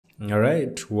All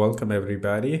right, welcome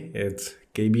everybody. It's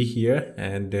KB here,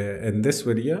 and in this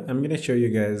video, I'm going to show you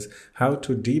guys how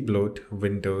to debloat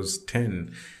Windows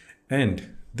 10.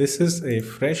 And this is a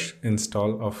fresh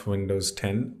install of Windows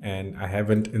 10, and I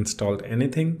haven't installed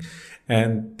anything.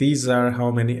 And these are how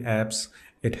many apps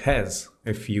it has.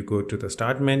 If you go to the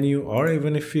Start menu, or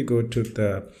even if you go to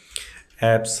the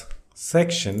Apps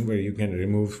section where you can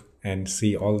remove and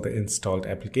see all the installed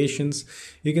applications,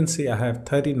 you can see I have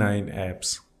 39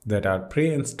 apps that are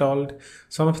pre-installed.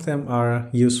 Some of them are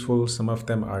useful, some of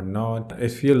them are not.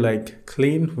 If you like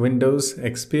clean Windows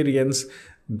experience,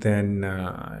 then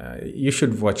you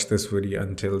should watch this video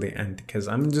until the end, because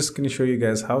I'm just going to show you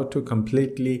guys how to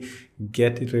completely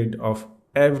get rid of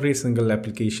every single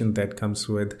application that comes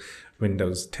with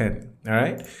Windows 10. All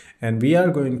right, and we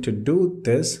are going to do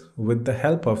this with the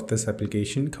help of this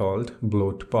application called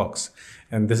Bloatbox,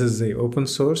 and this is a open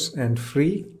source and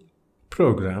free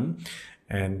program,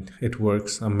 and it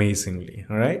works amazingly.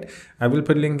 All right, I will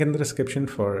put a link in the description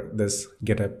for this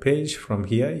GitHub page. From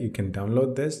here you can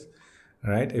download this.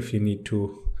 All right, if you need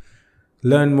to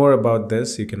learn more about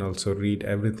this, you can also read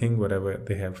everything whatever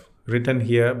they have written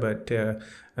here, but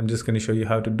I'm just going to show you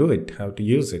how to do it, how to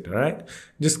use it. All right,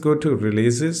 just go to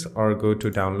releases or go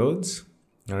to downloads.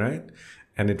 All right,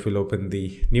 and it will open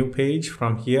the new page.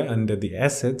 From here under the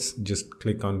assets, just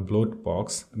click on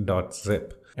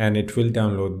bloatbox.zip and it will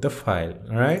download the file.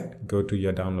 All right, go to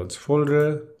your downloads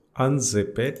folder,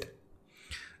 unzip it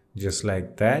just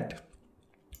like that,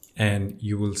 and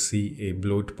you will see a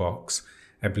Bloatbox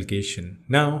application.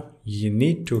 Now you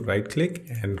need to right click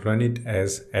and run it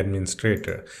as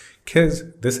administrator,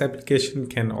 because this application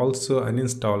can also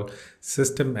uninstall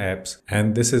system apps,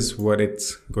 and this is what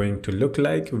it's going to look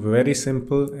like. Very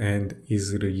simple and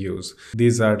easy to use.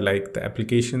 These are like the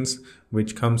applications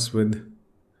which comes with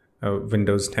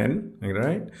Windows 10,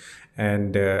 right?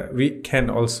 And we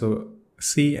can also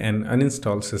see and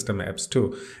uninstall system apps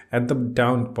too. At the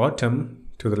down bottom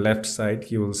to the left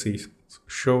side, you will see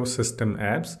show system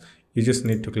apps. You just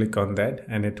need to click on that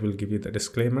and it will give you the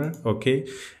disclaimer. Okay,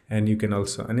 and you can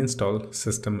also uninstall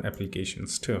system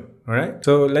applications too. All right,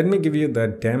 so let me give you the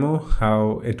demo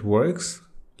how it works.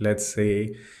 Let's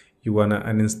say you want to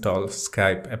uninstall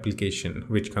Skype application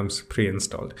which comes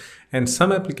pre-installed, and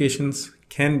some applications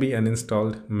can be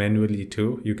uninstalled manually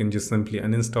too. You can just simply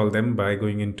uninstall them by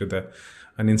going into the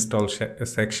uninstall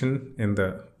section in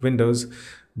the Windows,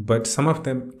 but some of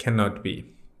them cannot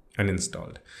be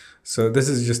uninstalled. So this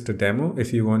is just a demo.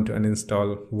 If you want to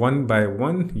uninstall one by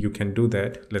one, you can do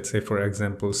that. Let's say for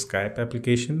example Skype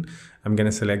application, I'm going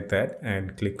to select that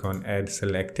and click on add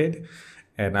selected,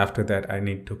 and after that I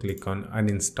need to click on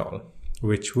uninstall,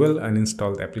 which will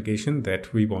uninstall the application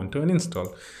that we want to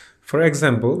uninstall. For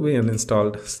example, we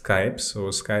uninstalled Skype, so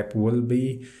Skype will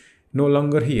be no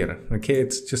longer here. Okay,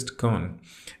 it's just gone.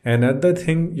 Another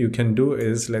thing you can do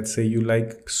is, let's say you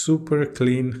like super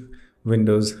clean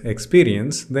Windows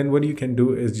experience, then what you can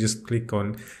do is just click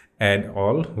on add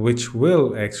all, which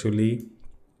will actually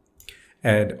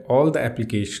add all the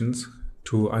applications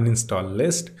to uninstall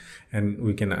list, and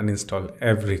we can uninstall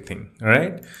everything. All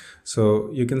right,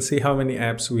 so you can see how many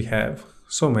apps we have,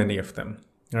 so many of them.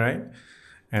 All right,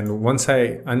 and once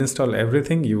I uninstall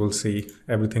everything, you will see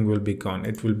everything will be gone.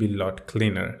 It will be a lot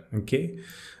cleaner. Okay,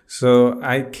 so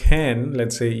I can,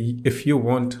 let's say if you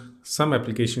want some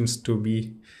applications to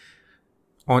be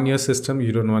on your system,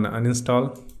 you don't want to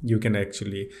uninstall, you can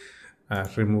actually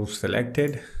remove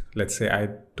selected. Let's say I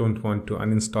don't want to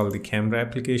uninstall the camera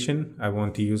application, I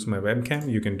want to use my webcam,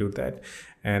 you can do that,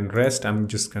 and rest I'm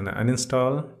just gonna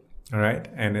uninstall. All right,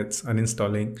 and it's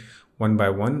uninstalling one by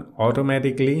one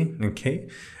automatically. Okay,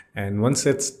 and once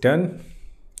it's done,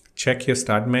 check your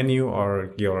start menu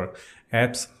or your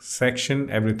apps section,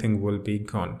 everything will be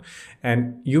gone.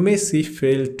 And you may see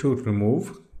fail to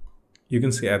remove. You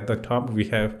can see at the top we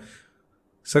have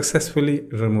successfully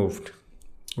removed,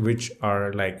 which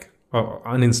are like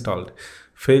uninstalled.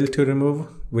 Fail to remove,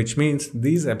 which means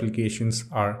these applications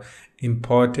are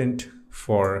important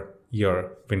for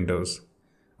your Windows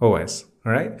OS.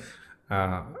 All right,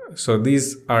 so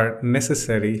these are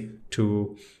necessary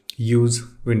to use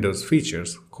Windows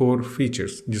features, core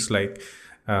features, just like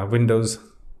Windows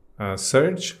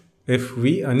search. If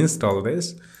we uninstall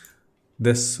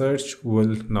this search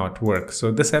will not work.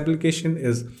 So this application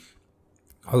is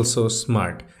also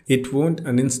smart. It won't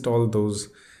uninstall those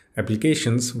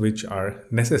applications which are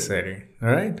necessary. All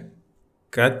right,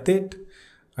 got it?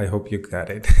 I hope you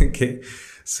got it. Okay,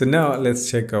 so now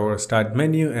let's check our start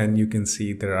menu, and you can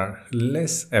see there are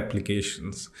less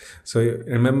applications. So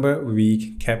remember,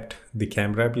 we kept the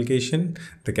camera application.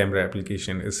 The camera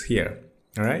application is here.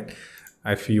 All right,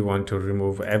 If you want to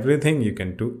remove everything, you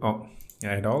can do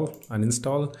add all,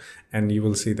 uninstall, and you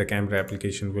will see the camera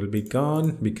application will be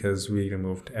gone because we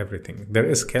removed everything. There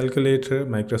is calculator,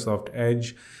 Microsoft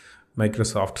Edge,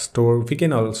 Microsoft Store. We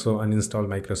can also uninstall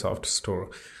Microsoft Store,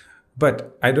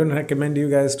 but I don't recommend you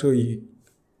guys to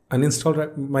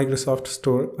uninstall Microsoft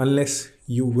Store unless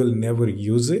you will never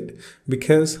use it,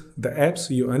 because the apps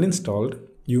you uninstalled,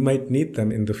 you might need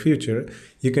them in the future.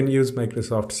 You can use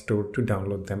Microsoft Store to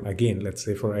download them again. Let's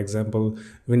say, for example,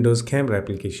 Windows camera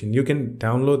application. You can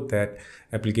download that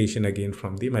application again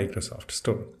from the Microsoft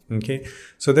Store. Okay,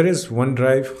 so there is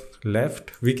OneDrive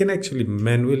left. We can actually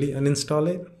manually uninstall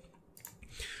it.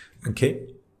 Okay,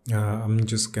 I'm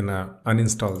just gonna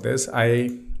uninstall this.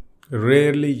 I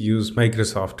rarely use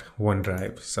Microsoft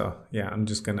OneDrive, so yeah, I'm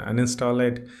just gonna uninstall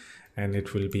it and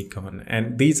it will be gone.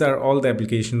 And these are all the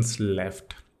applications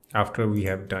left after we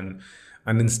have done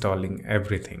uninstalling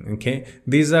everything. Okay,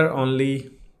 these are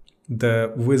only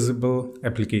the visible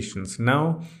applications.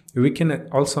 Now we can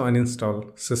also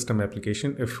uninstall system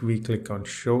application if we click on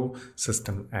show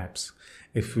system apps.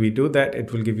 If we do that,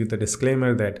 it will give you the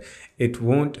disclaimer that it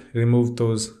won't remove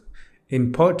those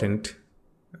important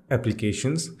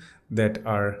applications that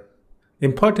are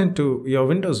important to your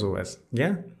Windows OS.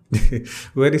 Yeah,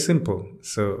 very simple.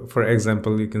 So for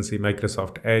example, you can see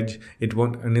Microsoft Edge. It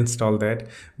won't uninstall that,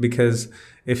 because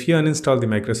if you uninstall the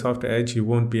Microsoft Edge, you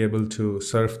won't be able to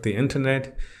surf the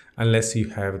internet unless you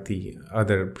have the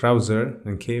other browser.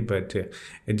 Okay, but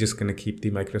it's just gonna keep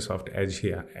the Microsoft Edge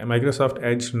here. And Microsoft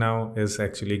Edge now is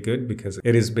actually good because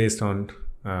it is based on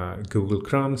Google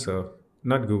Chrome. So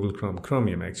not Google Chrome,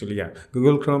 Chromium actually. Yeah,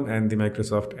 Google Chrome and the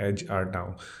Microsoft Edge are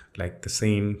now like the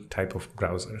same type of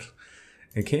browsers.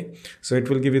 Okay, so it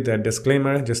will give you that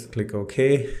disclaimer. Just click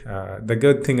OK. The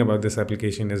good thing about this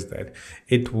application is that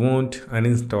it won't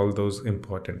uninstall those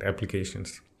important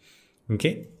applications.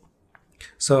 Okay,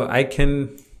 so I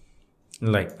can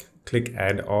like click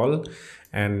add all,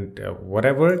 and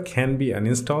whatever can be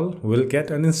uninstalled will get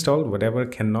uninstalled. Whatever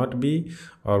cannot be,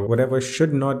 or whatever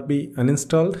should not be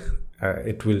uninstalled,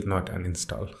 it will not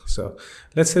uninstall. So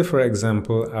let's say, for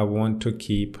example, I want to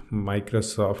keep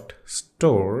Microsoft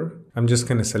Store. I'm just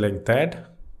going to select that.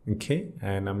 Okay,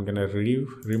 and I'm going to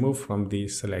remove from the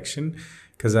selection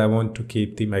because I want to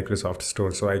keep the Microsoft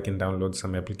Store so I can download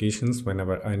some applications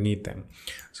whenever I need them.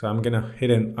 So I'm going to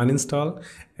hit an uninstall,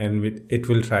 and it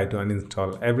will try to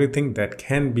uninstall everything that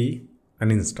can be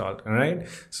uninstalled. All right,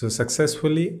 so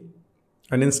successfully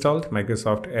uninstalled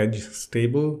Microsoft Edge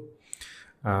Stable,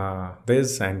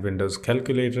 this, and Windows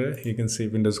Calculator. You can see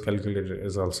Windows Calculator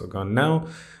is also gone. Now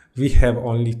we have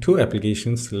only two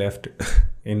applications left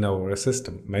in our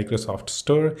system, Microsoft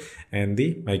Store and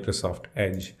the Microsoft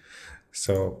Edge.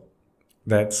 So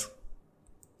that's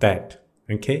that.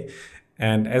 Okay,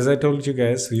 and as I told you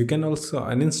guys, you can also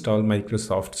uninstall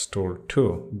Microsoft Store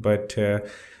too, but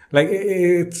like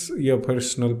it's your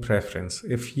personal preference.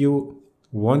 If you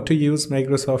want to use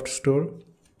Microsoft Store,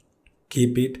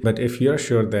 keep it, but if you're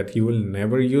sure that you will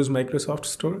never use Microsoft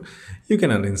Store, you can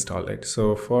uninstall it.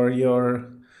 So for your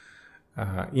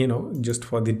just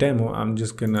for the demo, I'm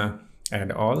just gonna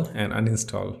add all and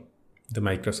uninstall the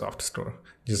Microsoft Store,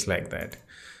 just like that.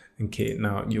 Okay,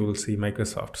 now you will see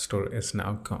Microsoft Store is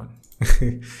now gone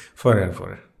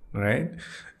forever, right?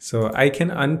 So I can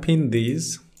unpin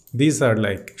these. These are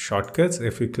like shortcuts.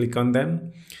 If you click on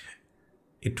them,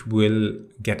 it will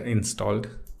get installed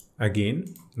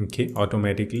again, okay,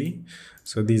 automatically.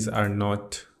 So these are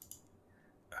not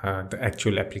the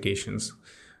actual applications.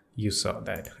 You saw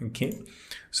that. Okay,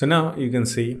 so now you can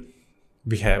see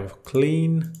we have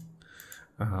clean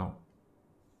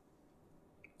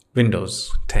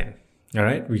Windows 10. All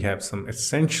right, we have some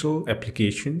essential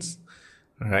applications.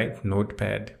 All right,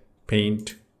 Notepad,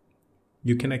 Paint.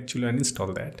 You can actually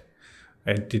uninstall that.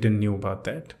 I didn't know about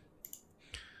that.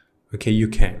 Okay, you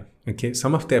can. Okay,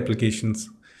 some of the applications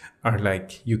are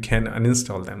like you can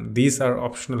uninstall them. These are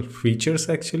optional features.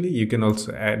 Actually, you can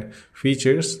also add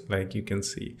features, like you can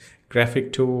see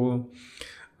graphic tool,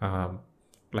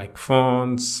 like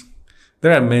fonts.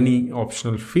 There are many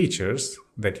optional features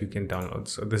that you can download.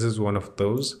 So this is one of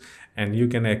those, and you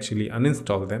can actually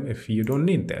uninstall them if you don't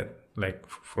need that. Like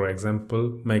for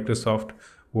example, Microsoft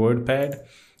WordPad,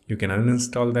 you can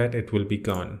uninstall that, it will be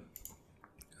gone.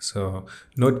 So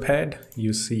Notepad,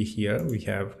 you see here, we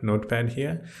have Notepad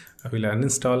here. I will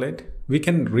uninstall it. We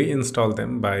can reinstall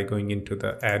them by going into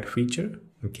the add feature.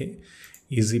 Okay,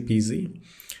 easy peasy.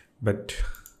 But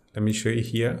let me show you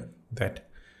here that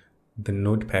the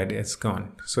Notepad is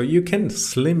gone. So you can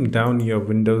slim down your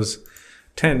Windows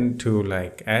 10 to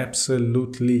like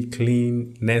absolutely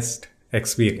clean nest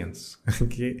experience.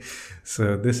 Okay,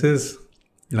 so this is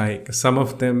like some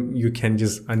of them you can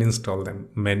just uninstall them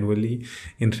manually.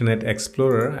 Internet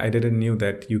Explorer, I didn't knew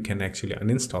that you can actually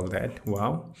uninstall that.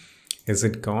 Wow, is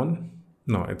it gone?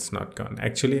 No, it's not gone.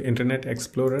 Actually, Internet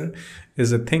Explorer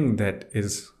is a thing that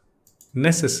is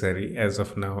necessary as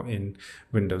of now in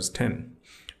Windows 10,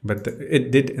 but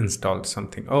it did install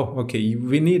something. Oh, okay,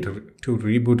 we need to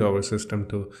reboot our system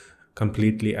to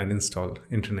completely uninstall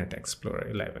Internet Explorer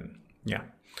 11. Yeah,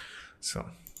 so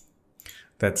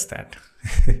that's that.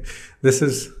 This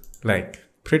is like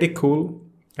pretty cool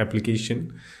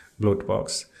application,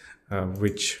 Bloatbox,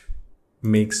 which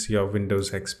makes your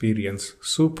Windows experience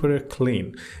super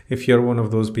clean. If you're one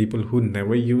of those people who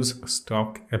never use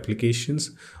stock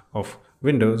applications of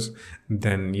Windows,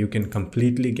 then you can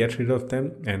completely get rid of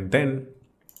them and then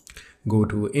go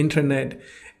to internet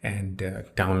and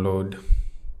download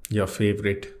your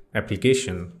favorite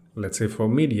application. Let's say for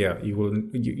media, you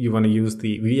want to use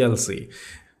the VLC,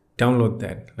 download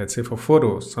that. Let's say for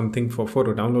photos, something for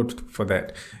photo, download for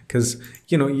that, because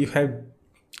you have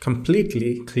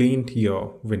completely cleaned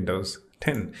your Windows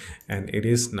 10 and it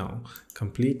is now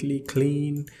completely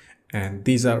clean. And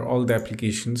these are all the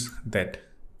applications that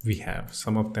we have.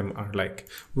 Some of them are like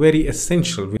very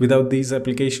essential. Without these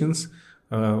applications,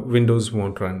 Windows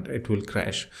won't run, it will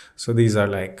crash. So these are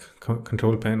like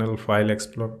control panel, file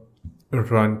explorer,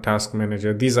 run, task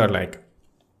manager. These are like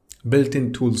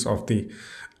built-in tools of the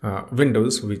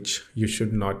Windows, which you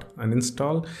should not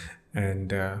uninstall.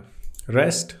 And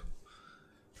rest,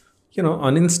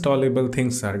 uninstallable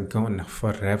things are gone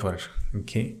forever.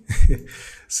 Okay.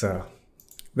 So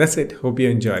that's it. Hope you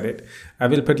enjoyed it. I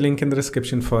will put link in the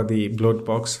description for the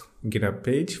Bloatbox GitHub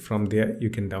page. From there you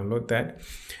can download that.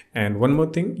 And one more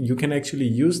thing, you can actually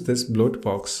use this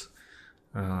Bloatbox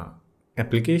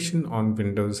application on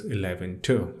Windows 11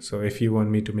 too. So if you want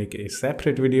me to make a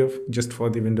separate video just for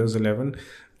the Windows 11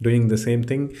 doing the same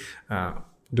thing,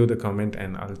 do the comment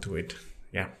and I'll do it.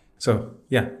 Yeah. So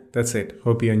yeah, that's it.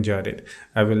 Hope you enjoyed it.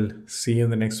 I will see you in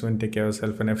the next one. Take care of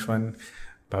yourself and have fun.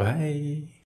 Bye.